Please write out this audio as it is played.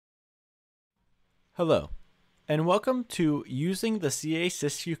Hello, and welcome to Using the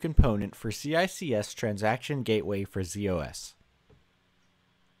CA-SYSVIEW component for CICS Transaction Gateway for zOS.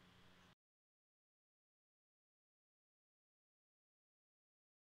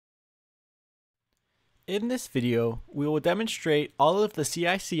 In this video, we will demonstrate all of the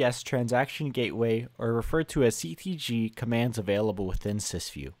CICS Transaction Gateway, or referred to as Ctg commands available within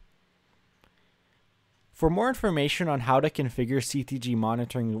SYSVIEW. For more information on how to configure Ctg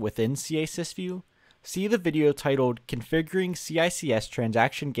monitoring within CA-SYSVIEW, see the video titled Configuring CICS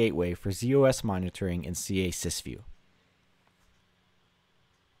Transaction Gateway for zOS Monitoring in CA-SYSVIEW.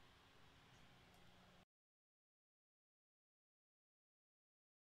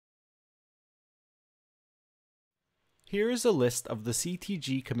 Here is a list of the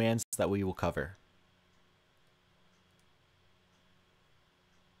Ctg commands that we will cover.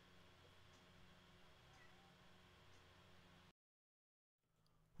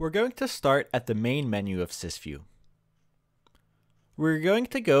 We're going to start at the main menu of SYSVIEW. We're going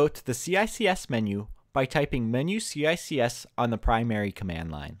to go to the CICS menu by typing menu CICS on the primary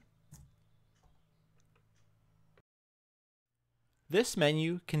command line. This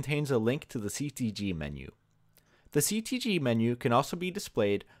menu contains a link to the Ctg menu. The Ctg menu can also be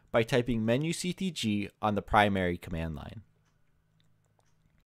displayed by typing menu Ctg on the primary command line.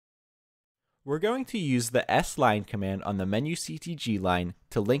 We're going to use the S-line command on the menu Ctg line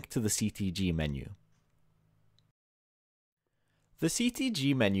to link to the Ctg menu. The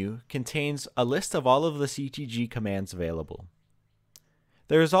Ctg menu contains a list of all of the Ctg commands available.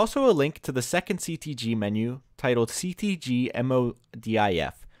 There is also a link to the second Ctg menu titled Ctg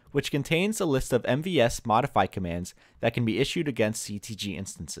Modif, which contains a list of MVS modify commands that can be issued against Ctg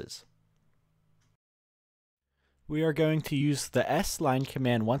instances. We are going to use the S-line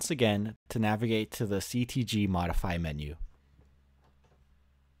command once again to navigate to the Ctg modify menu.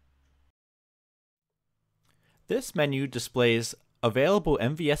 This menu displays available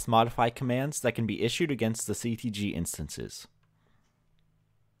MVS modify commands that can be issued against the Ctg instances.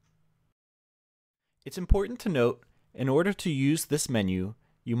 It's important to note, in order to use this menu,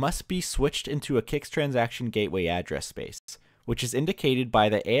 you must be switched into a CICS transaction gateway address space, which is indicated by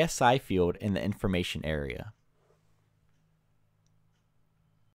the ASI field in the information area.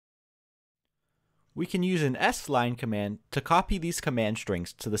 We can use an S-line command to copy these command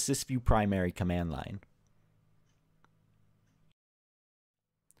strings to the SYSVIEW primary command line.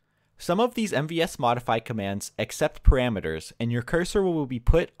 Some of these MVS modify commands accept parameters, and your cursor will be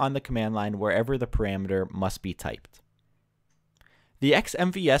put on the command line wherever the parameter must be typed. The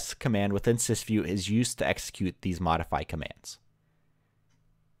xmvs command within SYSVIEW is used to execute these modify commands.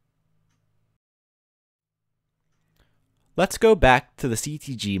 Let's go back to the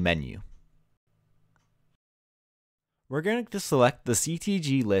Ctg menu. We're going to select the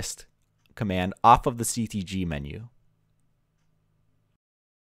Ctg list command off of the Ctg menu.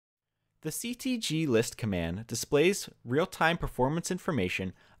 The Ctg list command displays real-time performance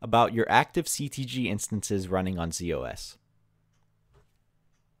information about your active Ctg instances running on zOS.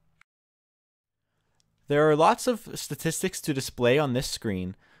 There are lots of statistics to display on this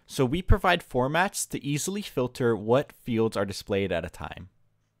screen, so we provide formats to easily filter what fields are displayed at a time.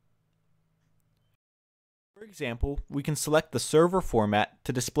 For example, we can select the server format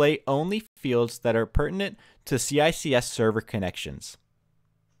to display only fields that are pertinent to CICS server connections.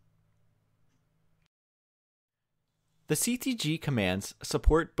 The Ctg commands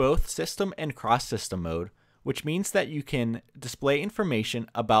support both system and cross-system mode, which means that you can display information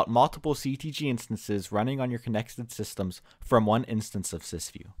about multiple Ctg instances running on your connected systems from one instance of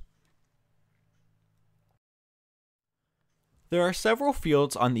SYSVIEW. There are several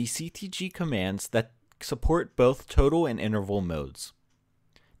fields on the Ctg commands that support both total and interval modes.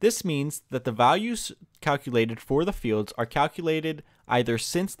 This means that the values calculated for the fields are calculated either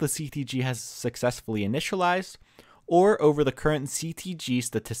since the Ctg has successfully initialized or over the current Ctg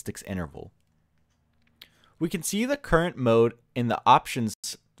statistics interval. We can see the current mode in the options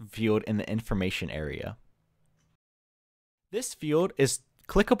field in the information area. This field is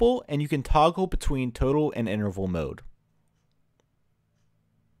clickable and you can toggle between total and interval mode.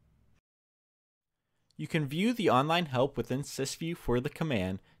 You can view the online help within SYSVIEW for the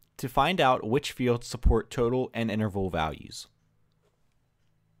command to find out which fields support total and interval values.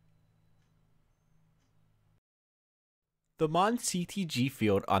 The mon_ctg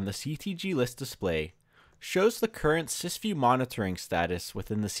field on the Ctg list display shows the current SYSVIEW monitoring status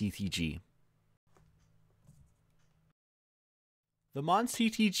within the Ctg. The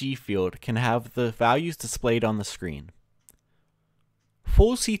mon_ctg field can have the values displayed on the screen.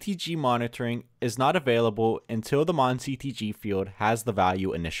 Full Ctg monitoring is not available until the mon_ctg field has the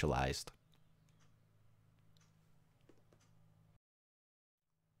value initialized.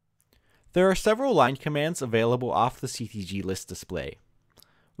 There are several line commands available off the Ctg list display.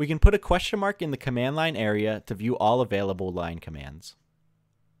 We can put a question mark in the command line area to view all available line commands.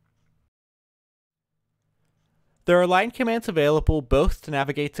 There are line commands available both to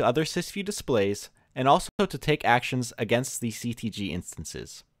navigate to other SYSVIEW displays and also to take actions against the Ctg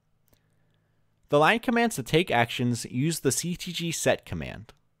instances. The line commands to take actions use the ctg set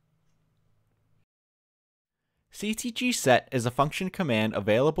command. Ctg set is a function command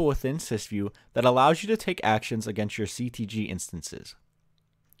available within SYSVIEW that allows you to take actions against your Ctg instances.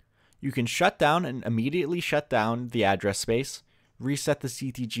 You can shut down and immediately shut down the address space, reset the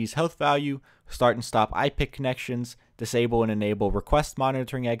Ctg's health value, start and stop IPIC connections, disable and enable request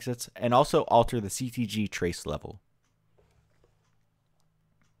monitoring exits, and also alter the Ctg trace level.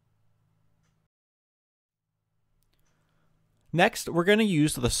 Next, we're going to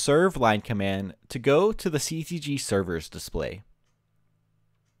use the serve line command to go to the Ctg Servers Display.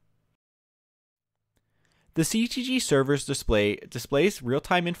 The Ctg Servers Display displays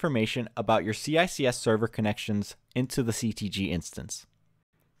real-time information about your CICS server connections into the Ctg instance.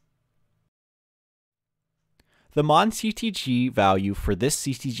 The mon_ctg value for this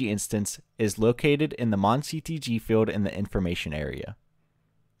Ctg instance is located in the mon_ctg field in the information area.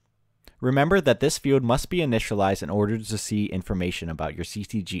 Remember that this field must be initialized in order to see information about your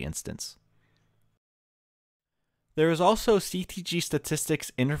Ctg instance. There is also Ctg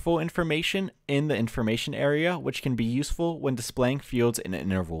statistics interval information in the information area, which can be useful when displaying fields in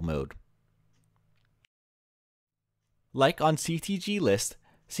interval mode. Like on Ctg list,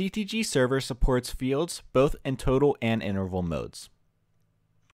 Ctg Server supports fields both in total and interval modes.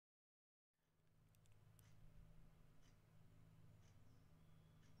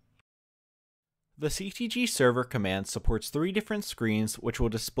 The Ctg Server command supports 3 different screens which will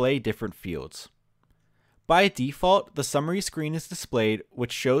display different fields. By default, the summary screen is displayed,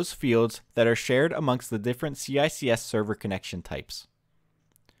 which shows fields that are shared amongst the different CICS server connection types.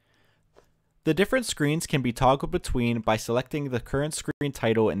 The different screens can be toggled between by selecting the current screen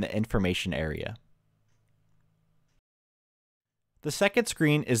title in the information area. The second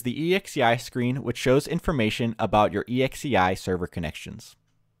screen is the EXEI screen, which shows information about your EXEI server connections.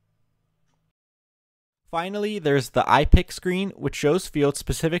 Finally, there's the IPIC screen, which shows fields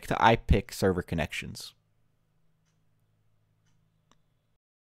specific to IPIC server connections.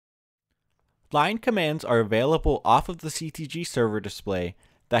 Line commands are available off of the Ctg server display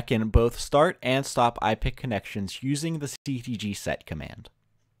that can both start and stop IPIC connections using the ctg set command.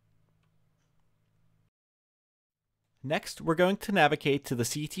 Next, we're going to navigate to the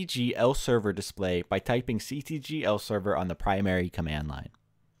Ctg L server display by typing Ctg L server on the primary command line.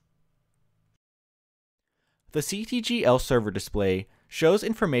 The Ctg L server display shows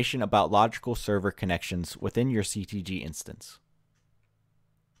information about logical server connections within your Ctg instance.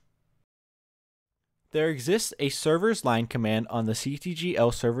 There exists a servers line command on the Ctg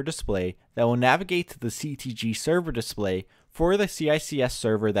L server display that will navigate to the Ctg server display for the CICS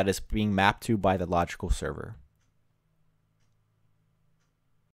server that is being mapped to by the logical server.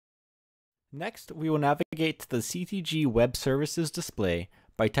 Next, we will navigate to the Ctg Web Services display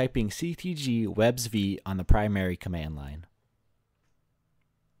by typing Ctg websv on the primary command line.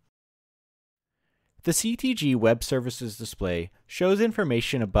 The Ctg Web Services display shows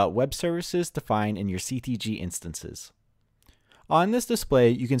information about web services defined in your Ctg instances. On this display,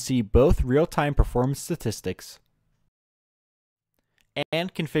 you can see both real-time performance statistics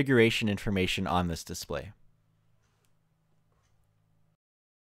and configuration information on this display.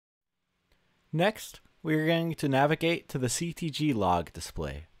 Next, we are going to navigate to the Ctg Log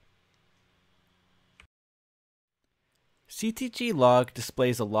display. Ctg Log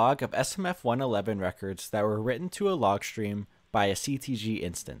displays a log of SMF111 records that were written to a log stream by a Ctg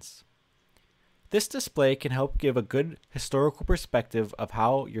instance. This display can help give a good historical perspective of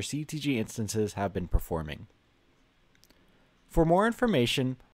how your Ctg instances have been performing. For more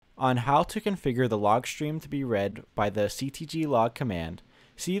information on how to configure the log stream to be read by the Ctg Log command,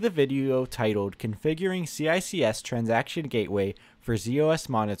 see the video titled Configuring CICS Transaction Gateway for zOS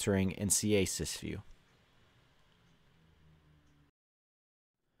Monitoring in SYSVIEW.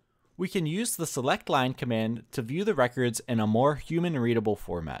 We can use the select line command to view the records in a more human-readable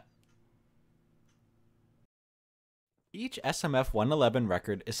format. Each SMF111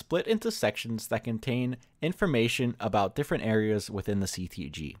 record is split into sections that contain information about different areas within the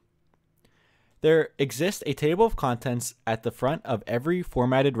Ctg. There exists a table of contents at the front of every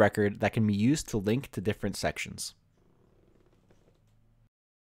formatted record that can be used to link to different sections.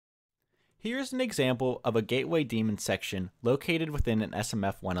 Here's an example of a gateway daemon section located within an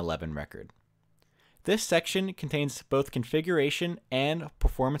SMF111 record. This section contains both configuration and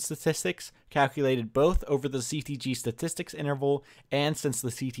performance statistics calculated both over the Ctg statistics interval and since the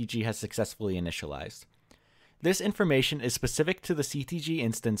Ctg has successfully initialized. This information is specific to the Ctg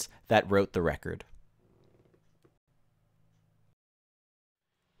instance that wrote the record.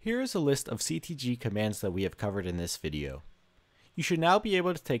 Here is a list of Ctg commands that we have covered in this video. You should now be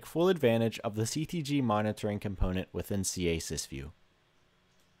able to take full advantage of the Ctg monitoring component within CA SYSVIEW.